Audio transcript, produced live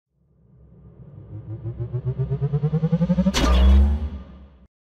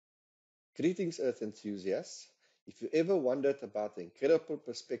Greetings, Earth enthusiasts. If you ever wondered about the incredible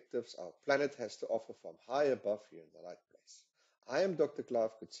perspectives our planet has to offer from high above, you're in the right place. I am Dr. Clive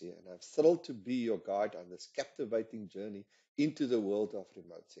Coetzee, and I'm thrilled to be your guide on this captivating journey into the world of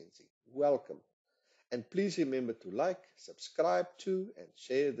remote sensing. Welcome. And please remember to like, subscribe to, and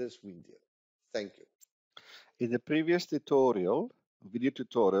share this video. Thank you. In the previous video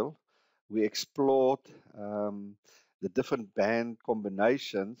tutorial, we explored the different band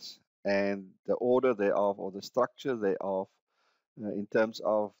combinations and the order thereof, or the structure thereof, in terms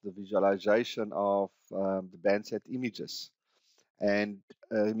of the visualization of the band set images. And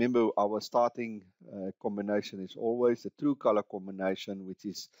remember, our starting combination is always the true color combination, which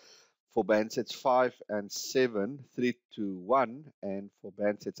is for band sets 5 and 7, 3, 2, 1, and for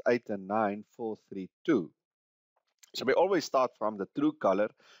band sets 8 and 9, 4, 3, 2. So we always start from the true color,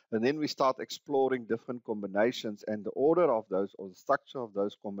 and then we start exploring different combinations and the order of those, or the structure of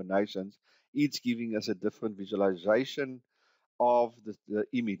those combinations, each giving us a different visualization of the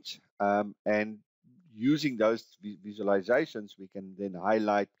image. And using those visualizations, we can then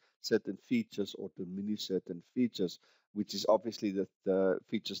highlight certain features or diminish certain features, which is obviously the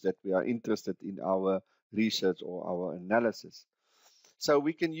features that we are interested in our research or our analysis. So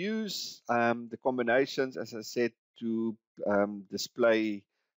we can use the combinations, as I said, to display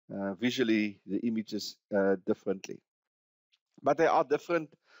visually the images differently. But there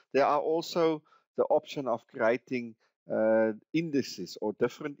are also the option of creating indices or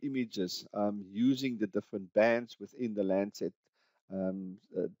different images using the different bands within the LandSat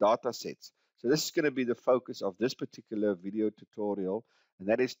data sets. So this is going to be the focus of this particular video tutorial, and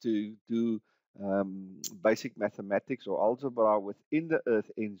that is to do basic mathematics or algebra within the Earth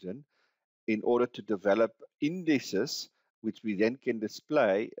Engine in order to develop indices which we then can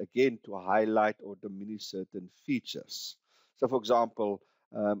display, again, to highlight or diminish certain features. So, for example,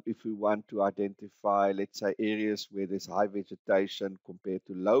 if we want to identify, let's say, areas where there's high vegetation compared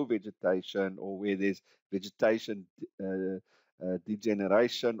to low vegetation, or where there's vegetation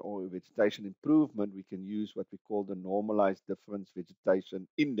degeneration or vegetation improvement, we can use what we call the Normalized Difference Vegetation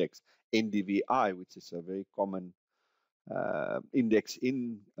Index, NDVI, which is a very common index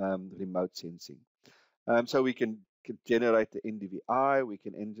in remote sensing. So we can generate the NDVI, we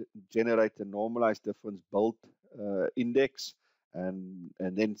can generate the Normalized Difference Build Index, and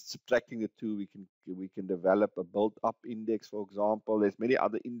then subtracting the two, we can develop a build-up index, for example. There's many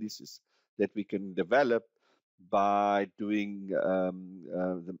other indices that we can develop by doing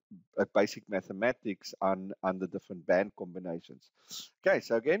the basic mathematics on the different band combinations. Okay,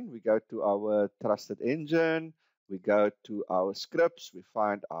 so again, we go to our trusted engine, we go to our scripts, we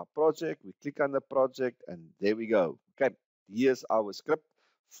find our project, we click on the project, and there we go. Okay, here's our script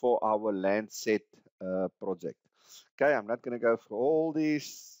for our LandSat project. Okay, I'm not going to go through all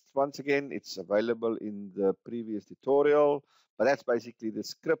these once again. It's available in the previous tutorial, but that's basically the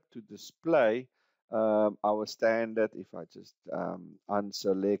script to display our standard. If I just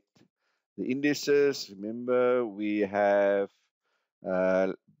unselect the indices, remember we have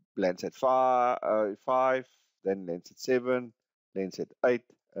LandSat 5, then LandSat 7, LandSat 8,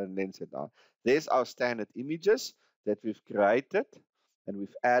 and LandSat 9. There's our standard images that we've created and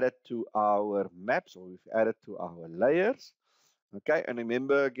we've added to our maps, or we've added to our layers. Okay, and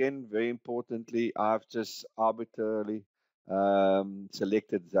remember again, very importantly, I've just arbitrarily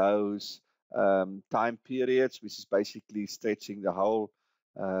selected those time periods, which is basically stretching the whole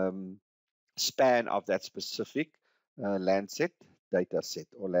span of that specific LandSat data set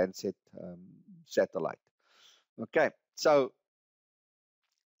or LandSat satellite. Okay, so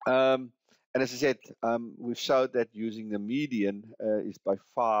and as I said, we've showed that using the median is by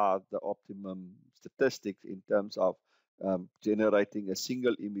far the optimum statistics in terms of generating a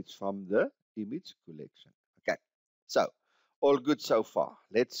single image from the image collection. Okay, so all good so far.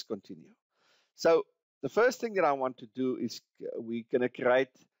 Let's continue. So the first thing that I want to do is we're going to create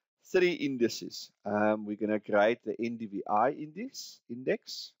 3 indices. We're going to create the NDVI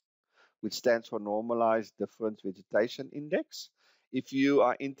index, which stands for Normalized Difference Vegetation Index. If you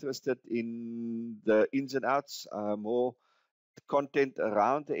are interested in the ins and outs, more content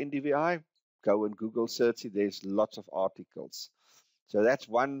around the NDVI, go and Google search it. There's lots of articles. So that's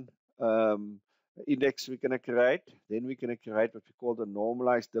one index we're going to create. Then we're going to create what we call the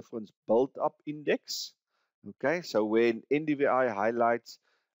Normalized Difference Build-Up Index. Okay, so when NDVI highlights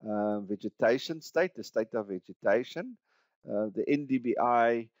vegetation state, the state of vegetation, the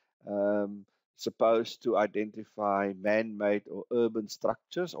NDVI supposed to identify man-made or urban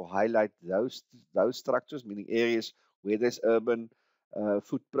structures, or highlight those structures, meaning areas where there's urban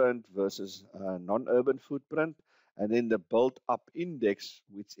footprint versus non-urban footprint. and then the built-up index,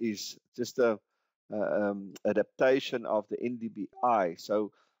 which is just a adaptation of the NDVI.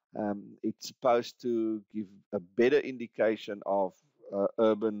 So it's supposed to give a better indication of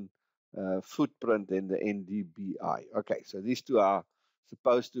urban footprint than the NDVI. Okay, so these two are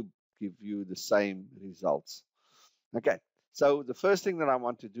supposed to give you the same results. Okay, so the first thing that I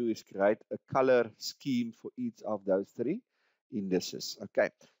want to do is create a color scheme for each of those three indices. Okay,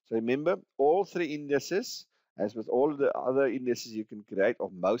 so remember, all three indices, as with all the other indices you can create,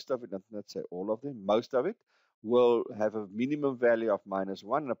 or most of it, not say all of them, most of it will have a minimum value of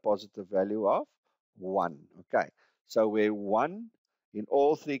 -1 and a positive value of 1. Okay, so where 1 in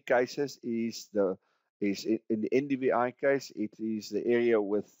all three cases is in the NDVI case, it is the area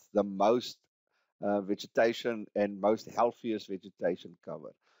with the most vegetation and most healthiest vegetation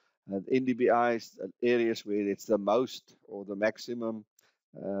cover. And NDVI is areas where it's the most or the maximum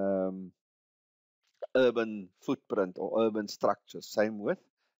um, urban footprint or urban structure. Same with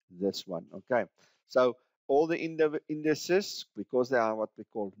this one. Okay, so all the indices, because they are what we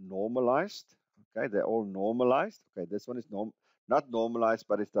call normalized. Okay, they're all normalized. Okay, this one is not normalized,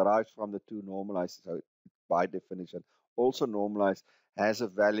 but it's derived from the two normalized. So by definition, also normalized has a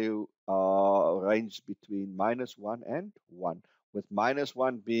value range between -1 and 1, with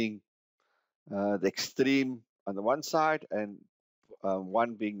 -1 being the extreme on the one side and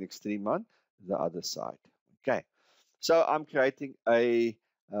 1 being the extreme on the other side. Okay, so I'm creating a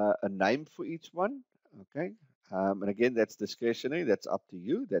name for each one. Okay, and again, that's discretionary. That's up to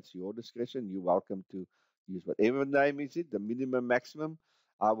you. That's your discretion. You're welcome to use whatever name is it. The minimum, maximum,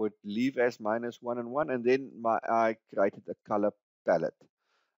 I would leave as -1 and 1, and then I created a color palette.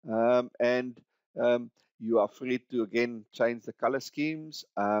 And you are free to again change the color schemes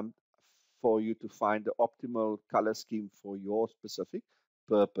for you to find the optimal color scheme for your specific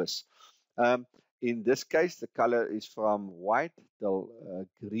purpose. Um, in this case, the color is from white till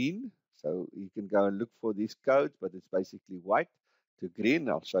green. So you can go and look for these codes, but it's basically white to green.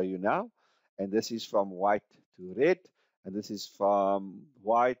 I'll show you now. And this is from white to red. And this is from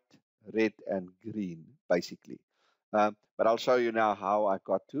white, red, and green, basically. But I'll show you now how I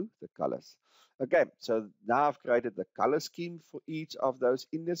got to the colors. Okay, so now I've created the color scheme for each of those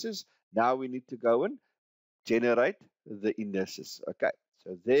indices. Now we need to go and generate the indices. Okay,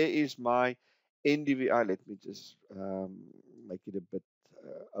 so there is my NDVI. Let me just make it a bit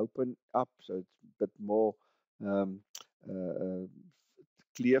open up so it's a bit more um, uh,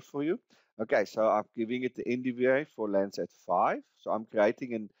 clear for you. Okay, so I'm giving it the NDVI for LandSat 5. So I'm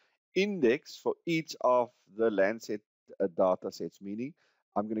creating an index for each of the LandSat data sets, meaning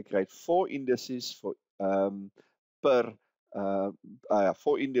I'm going to create 4 indices for per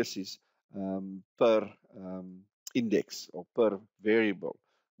 4 indices per index or per variable,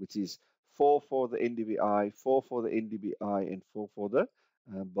 which is 4 for the NDVI, 4 for the NDVI, and 4 for the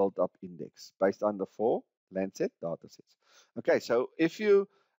built-up index based on the 4 LandSat datasets. Okay, so if you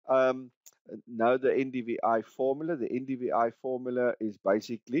know the NDVI formula, the NDVI formula is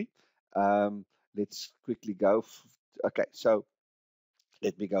basically, let's quickly go. Okay, so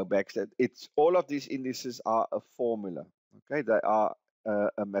let me go back. It's all of these indices are a formula. Okay, they are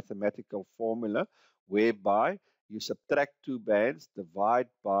a mathematical formula whereby you subtract 2 bands, divide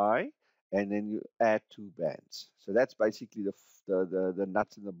by, and then you add 2 bands. So that's basically the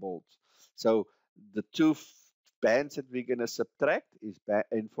nuts and the bolts. So the 2 bands that we're going to subtract is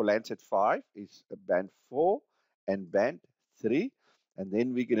and for LandSat 5 is band 4 and band 3, and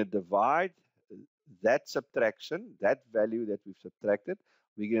then we're going to divide that subtraction, that value that we've subtracted,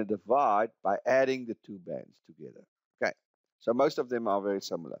 we're going to divide by adding the 2 bands together. Okay, so most of them are very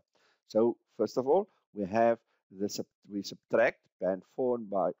similar. So first of all, we have we subtract band 4 and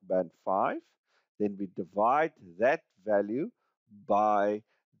by band 5, then we divide that value by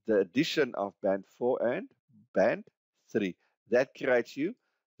the addition of band 4 and band 3. That creates you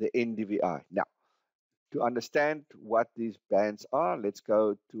the NDVI. Now, to understand what these bands are, let's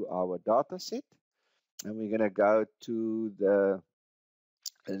go to our data set. And we're going to go to the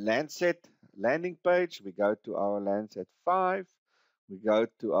LandSat landing page. We go to our LandSat 5. We go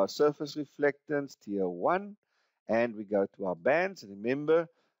to our surface reflectance, tier 1. And we go to our bands. Remember,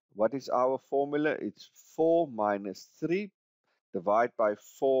 what is our formula? It's 4 minus 3 divided by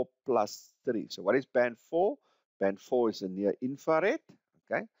 4 plus 3. So what is band 4? Band 4 is a near infrared.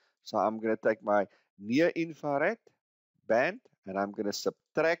 Okay, so I'm going to take my near infrared band and I'm going to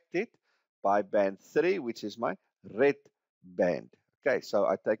subtract it by band 3, which is my red band. Okay, so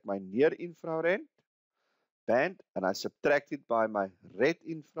I take my near infrared band and I subtract it by my red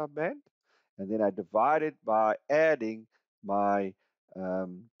infrared band, and then I divide it by adding my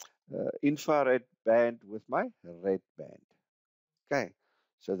infrared band with my red band. Okay,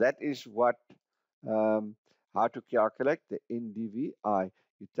 so that is what how to calculate the NDVI.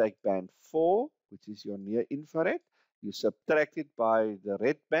 You take band 4, which is your near infrared, you subtract it by the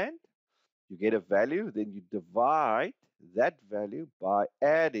red band, you get a value, then you divide that value by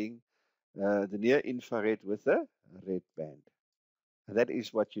adding the near infrared with the red band. And that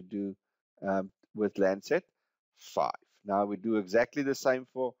is what you do with Landsat 5. Now we do exactly the same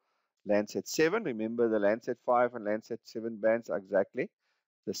for Landsat 7. Remember the Landsat 5 and Landsat 7 bands are exactly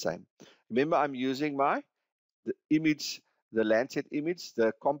the same. Remember I'm using the image, the Landsat image,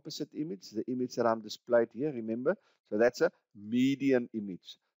 the composite image, the image that I'm displayed here, remember? So that's a median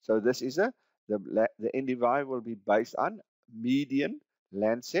image. So this is the NDVI will be based on median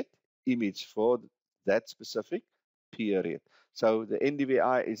Landsat image for that specific period. So the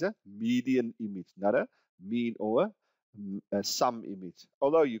NDVI is a median image, not a mean or a sum image.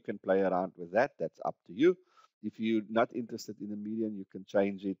 Although you can play around with that, that's up to you. If you're not interested in the median, you can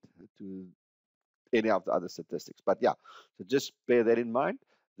change it to any of the other statistics. But yeah, so just bear that in mind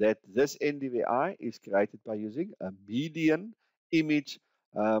that this NDVI is created by using a median image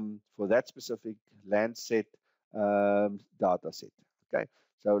for that specific Landsat data set. Okay,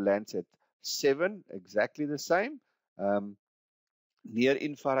 so Landsat 7, exactly the same. Near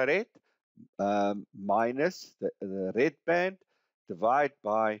infrared minus the red band divide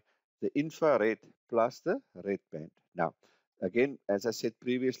by the infrared plus the red band. Now, again, as I said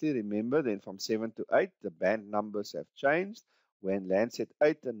previously, remember then from 7 to 8, the band numbers have changed. When Landsat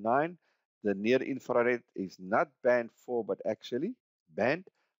 8 and 9, the near infrared is not band 4, but actually band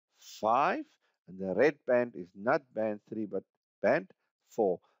 5. And the red band is not band 3, but band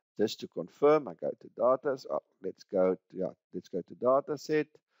 4. Just to confirm, I go to data. So let's go to data set.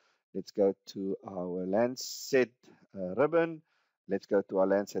 Let's go to our Landsat ribbon. Let's go to our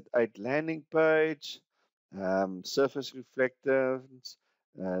Landsat 8 landing page. Surface reflectors,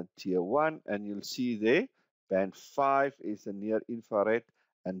 tier 1, and you'll see there band 5 is the near infrared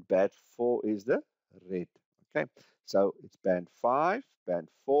and band 4 is the red. Okay, so it's band 5, band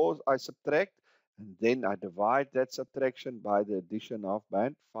 4 I subtract, and then I divide that subtraction by the addition of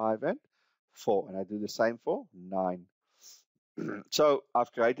band 5 and 4, and I do the same for 9. So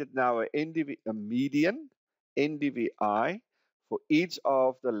I've created now a median NDVI for each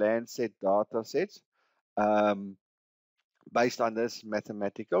of the Landsat data sets um, based on this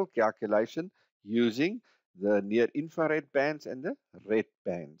mathematical calculation using the near infrared bands and the red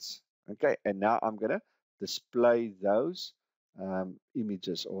bands. Okay, and now I'm going to display those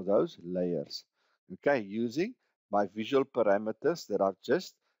images or those layers. Okay, using my visual parameters that I've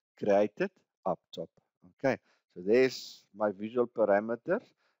just created up top. Okay, so there's my visual parameters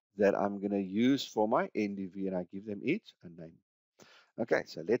that I'm going to use for my NDV, and I give them each a name. Okay,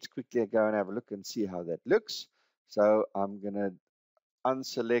 so let's quickly go and have a look and see how that looks. So I'm going to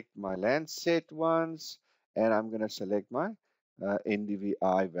unselect my Landsat ones, and I'm going to select my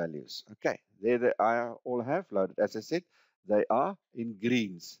NDVI values. Okay, there they are, all have loaded. As I said, they are in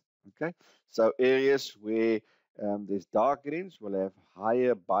greens. Okay, so areas where there's dark greens will have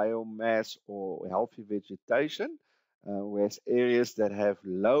higher biomass or healthy vegetation, whereas areas that have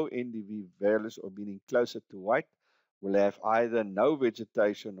low NDV values or meaning closer to white will have either no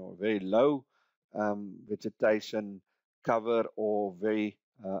vegetation or very low vegetation cover or very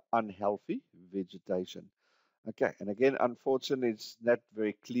unhealthy vegetation. Okay, and again, unfortunately, it's not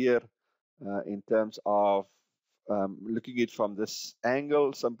very clear in terms of looking at it from this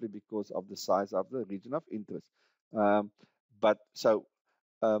angle simply because of the size of the region of interest. Um, but so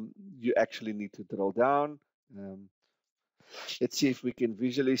you actually need to drill down. Um, let's see if we can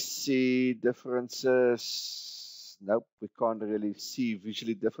visually see differences. Nope, we can't really see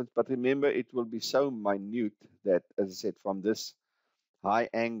visually difference. But remember, it will be so minute that, as I said, from this high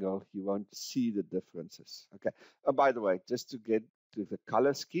angle, you won't see the differences. Okay. Oh, by the way, just to get to the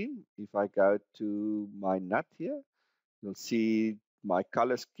color scheme, if I go to my nut here, you'll see my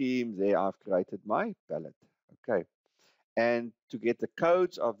color scheme. There I've created my palette. Okay. And to get the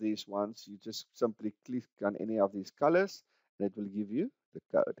codes of these ones, you just simply click on any of these colors and it will give you the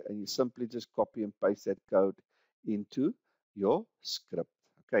code. And you simply just copy and paste that code into your script.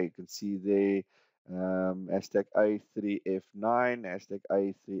 Okay, you can see there hashtag A3F9, hashtag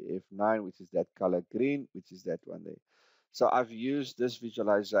A3F9, which is that color green, which is that one there. So I've used this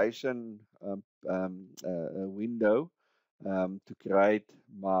visualization window to create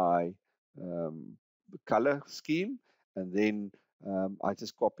my color scheme, and then I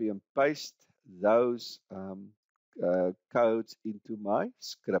just copy and paste those codes into my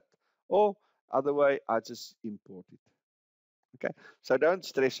script, or other way I just import it. Okay, so don't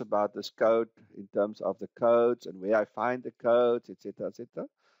stress about this code in terms of the codes and where I find the codes, etc., etc.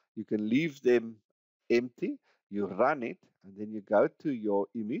 You can leave them empty. You run it, and then you go to your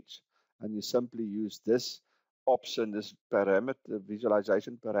image, and you simply use this option, this parameter,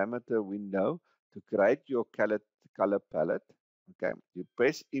 visualization parameter window, to create your color palette. Okay, you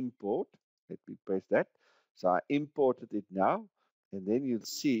press import. Let me press that. So I imported it now, and then you'll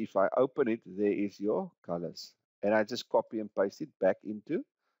see if I open it, there is your colors. And I just copy and paste it back into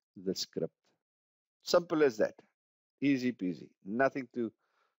the script. Simple as that. Easy peasy. Nothing to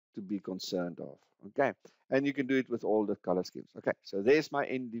be concerned of. Okay. And you can do it with all the color schemes. Okay. So there's my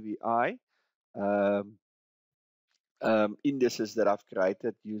NDVI um, indices that I've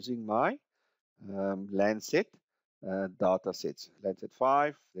created using my LandSat data sets. LandSat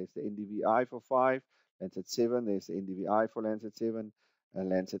 5, there's the NDVI for 5. LandSat 7, there's the NDVI for LandSat 7.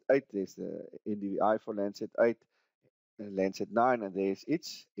 And LandSat 8, there's the NDVI for LandSat 8. LandSat 9, and there's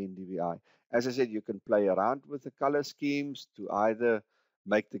its NDVI. As I said, you can play around with the color schemes to either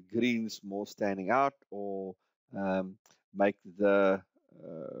make the greens more standing out or make uh, the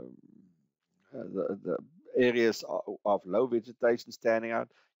areas of low vegetation standing out.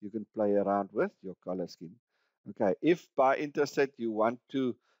 You can play around with your color scheme. Okay, if by intersect you want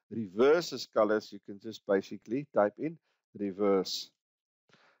to reverse these colors, you can just basically type in reverse.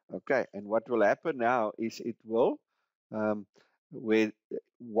 Okay, and what will happen now is it will, um, where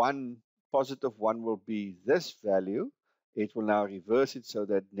one positive one will be this value, it will now reverse it so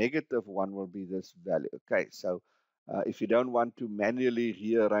that negative one will be this value. Okay, so if you don't want to manually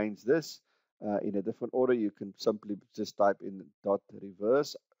rearrange this in a different order, you can simply just type in dot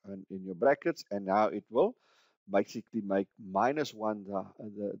reverse and in your brackets, and now it will basically make -1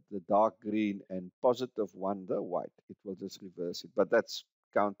 the dark green and +1 the white. It will just reverse it, but that's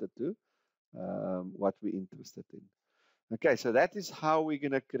counter to what we're interested in. Okay, so that is how we're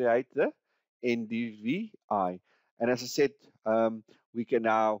going to create the NDVI. And as I said, we can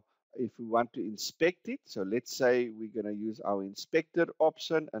now, if we want to inspect it, so let's say we're going to use our inspector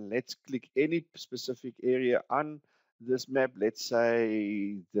option, and let's click any specific area on this map. Let's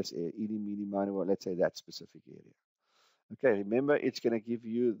say this area, eeny, meeny, miny, let's say that specific area. Okay, remember it's going to give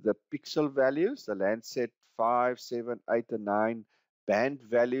you the pixel values, the Landsat 5, 7, 8, and 9 band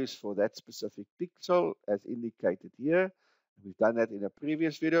values for that specific pixel as indicated here. We've done that in the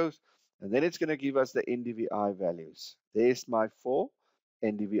previous videos. And then it's going to give us the NDVI values. There's my 4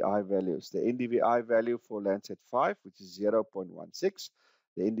 NDVI values. The NDVI value for Landsat 5, which is 0.16.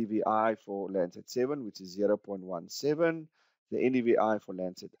 The NDVI for Landsat 7, which is 0.17. The NDVI for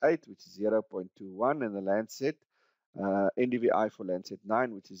Landsat 8, which is 0.21. And the Landsat NDVI for Landsat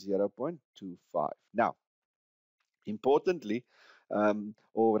 9, which is 0.25. Now, importantly,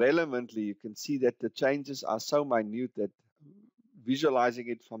 or relevantly, you can see that the changes are so minute that visualizing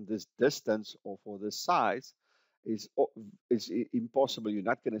it from this distance or for this size is impossible. You're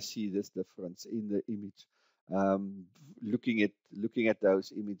not going to see this difference in the image. Looking at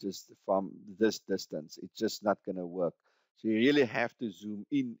those images from this distance, it's just not going to work. So you really have to zoom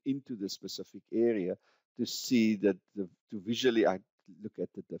into the specific area to see that to visually look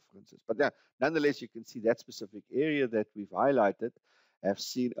at the differences. But now, nonetheless, you can see that specific area that we've highlighted have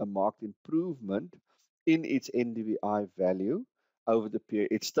seen a marked improvement in its NDVI value over the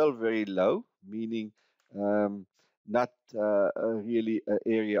period. It's still very low, meaning not really an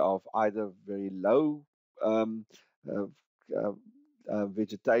area of either very low um, uh,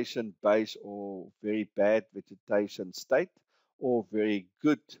 vegetation base or very bad vegetation state, or very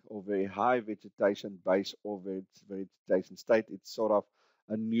good or very high vegetation base or vegetation state. It's sort of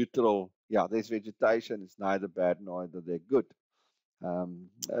a neutral, yeah, there's vegetation, it's neither bad nor they're good. And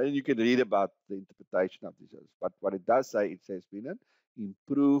you can read about the interpretation of these, but what it does say, it says been an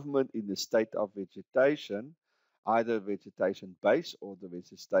improvement in the state of vegetation, either vegetation base or the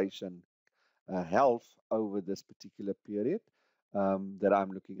vegetation health over this particular period that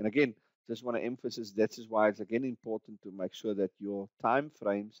I'm looking. And again, just want to emphasize that is why it's again important to make sure that your time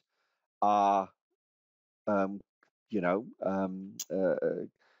frames are, um, you know,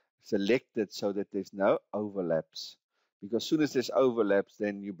 selected so that there's no overlaps. Because as soon as there's overlaps,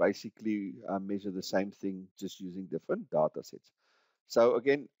 then you basically measure the same thing just using different data sets. So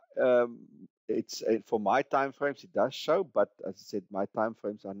again, it's for my time frames, it does show, but as I said, my time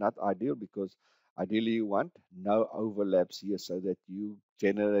frames are not ideal because ideally you want no overlaps here so that you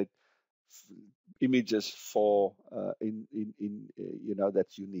generate images for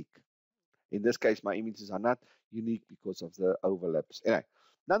that's unique. In this case, my images are not unique because of the overlaps. Anyway,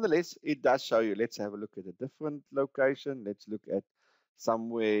 nonetheless, it does show you. Let's have a look at a different location. Let's look at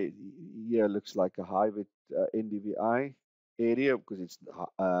somewhere here looks like a high NDVI area because it's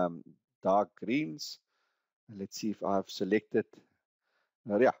dark greens. And let's see if I've selected.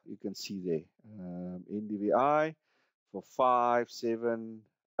 Yeah, you can see there NDVI for 5, 7,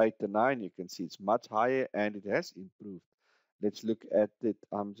 8, and 9. You can see it's much higher and it has improved. Let's look at it.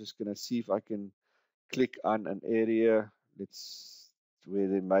 I'm just going to see if I can click on an area. Let's where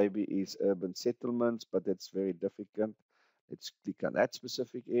there maybe is urban settlements, but that's very difficult. Let's click on that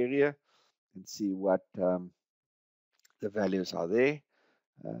specific area and see what the values are there.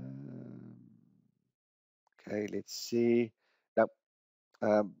 Okay, let's see. Now,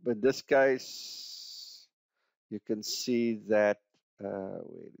 in this case, you can see that, where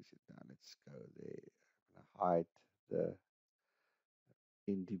is it now? Let's go there. I'm gonna hide the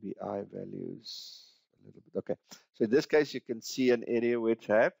NDVI values a little bit. Okay, so in this case, you can see an area which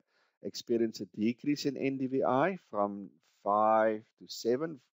have experienced a decrease in NDVI from 5 to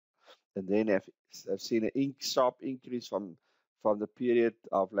 7, and then have seen a sharp increase from the period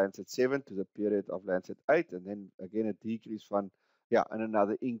of LandSat 7 to the period of LandSat 8, and then again a decrease from, yeah, and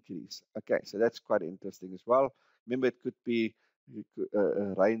another increase. Okay, so that's quite interesting as well. Remember, it could be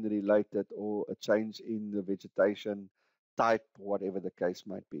rain related or a change in the vegetation type, whatever the case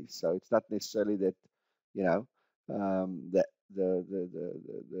might be. So it's not necessarily that, you know, that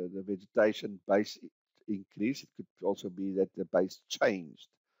the vegetation base increase. It could also be that the base changed.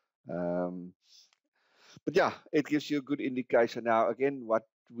 Um, but yeah, it gives you a good indication. Now, again, what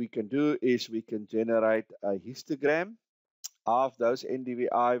we can do is we can generate a histogram of those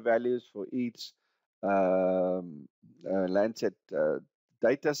NDVI values for each Landsat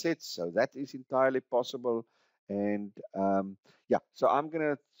data sets. So that is entirely possible. And yeah, so I'm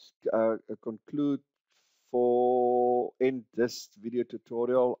going to conclude for in this video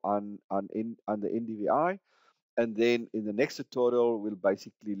tutorial on the NDVI. And then in the next tutorial, we'll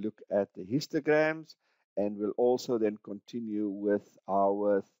basically look at the histograms, and we'll also then continue with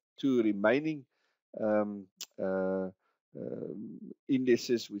our two remaining um, uh,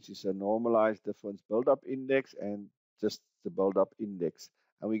 indices, which is a normalized difference build-up index and just the build-up index.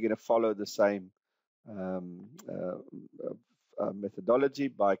 And we're going to follow the same um, methodology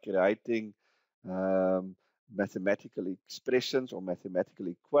by creating um, mathematical expressions or mathematical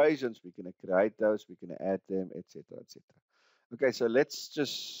equations. We're going to create those, we're going to add them, etc., etc. Okay, so let's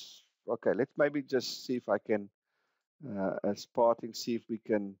maybe just see if I can, as parting, see if we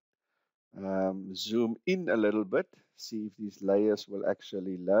can zoom in a little bit, see if these layers will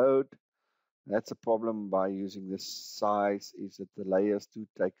actually load. That's a problem by using this size, is that the layers do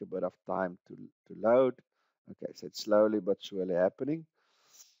take a bit of time to load. Okay, so it's slowly but surely happening.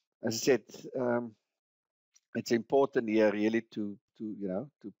 As I said, it's important here really to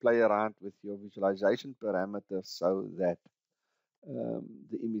play around with your visualization parameters so that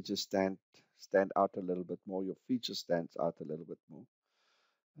the images stand out a little bit more, your feature stands out a little bit more.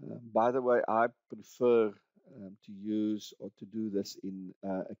 By the way, I prefer to use or to do this in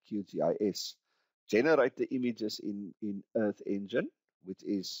a QGIS. Generate the images in Earth Engine, which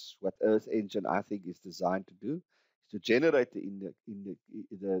is what Earth Engine I think is designed to do, is to generate the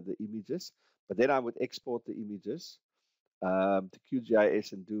images. But then I would export the images to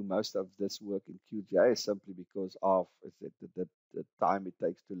QGIS and do most of this work in QGIS simply because of the time it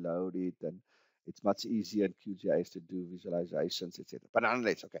takes to load it, and it's much easier in QGIS to do visualizations, etc. But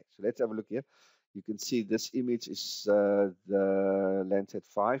nonetheless, okay, so let's have a look here. You can see this image is the Landsat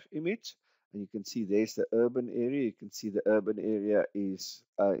 5 image, and you can see there's the urban area. You can see the urban area is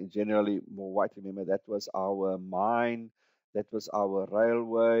generally more white. Remember, that was our mine, that was our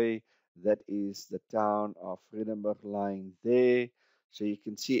railway, that is the town of Vredenburg lying there. So you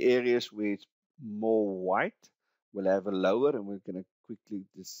can see areas where it's more white will have a lower, and we're going to quickly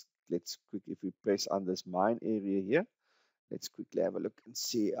just, if we press on this mine area here, let's quickly have a look and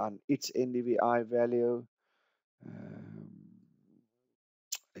see on its NDVI value.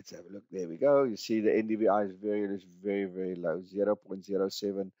 Let's have a look. There we go. You see the NDVI is very, very low.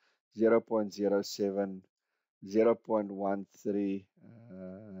 0.07, 0.07, 0.13,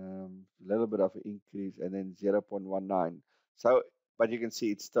 a little bit of an increase, and then 0.19. So, but you can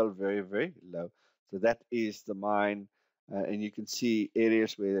see it's still very, very low. So that is the mine, and you can see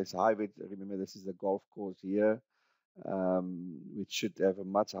areas where there's high wind. Remember, this is the golf course here, which should have a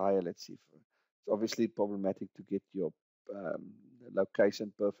much higher. Let's see. It's obviously problematic to get your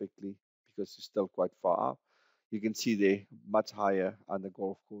location perfectly because it's still quite far up. You can see there much higher on the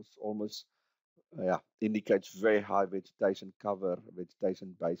golf course, almost indicates very high vegetation cover,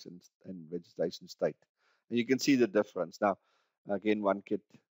 vegetation basins, and vegetation state. And you can see the difference. Now, again, one could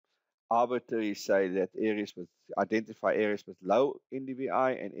arbitrarily say that identify areas with low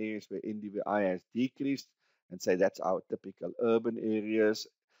NDVI and areas where NDVI has decreased, and say that's our typical urban areas.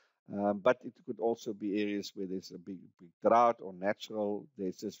 But it could also be areas where there's a big drought or natural,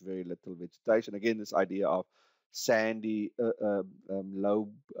 there's just very little vegetation. Again, this idea of sandy, low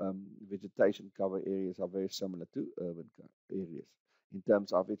vegetation cover areas are very similar to urban areas in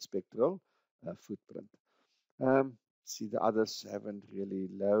terms of its spectral footprint. See, the others haven't really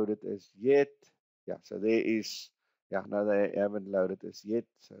loaded as yet. Yeah, so there is, yeah, no, they haven't loaded as yet.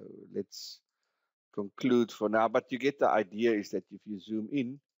 So let's conclude for now. But you get the idea is that if you zoom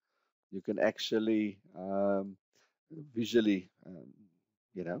in, you can actually visually,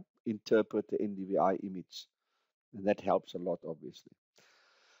 interpret the NDVI image. And that helps a lot, obviously.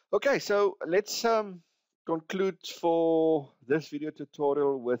 Okay, so let's conclude for this video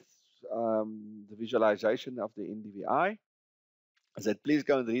tutorial with the visualization of the NDVI. I said, please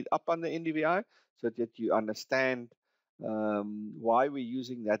go and read up on the NDVI so that you understand why we're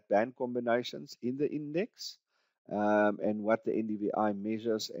using that band combinations in the index and what the NDVI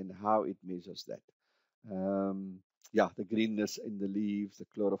measures and how it measures that. Yeah, the greenness in the leaves, the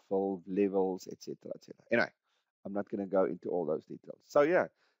chlorophyll levels, etc., etc. Anyway, I'm not going to go into all those details. So yeah,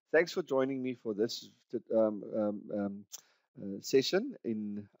 thanks for joining me for this session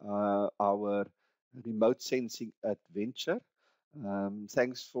in our remote sensing adventure.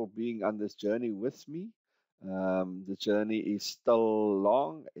 Thanks for being on this journey with me. The journey is still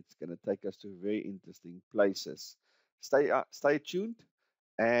long. It's going to take us to very interesting places. Stay tuned,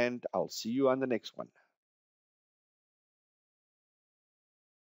 and I'll see you on the next one.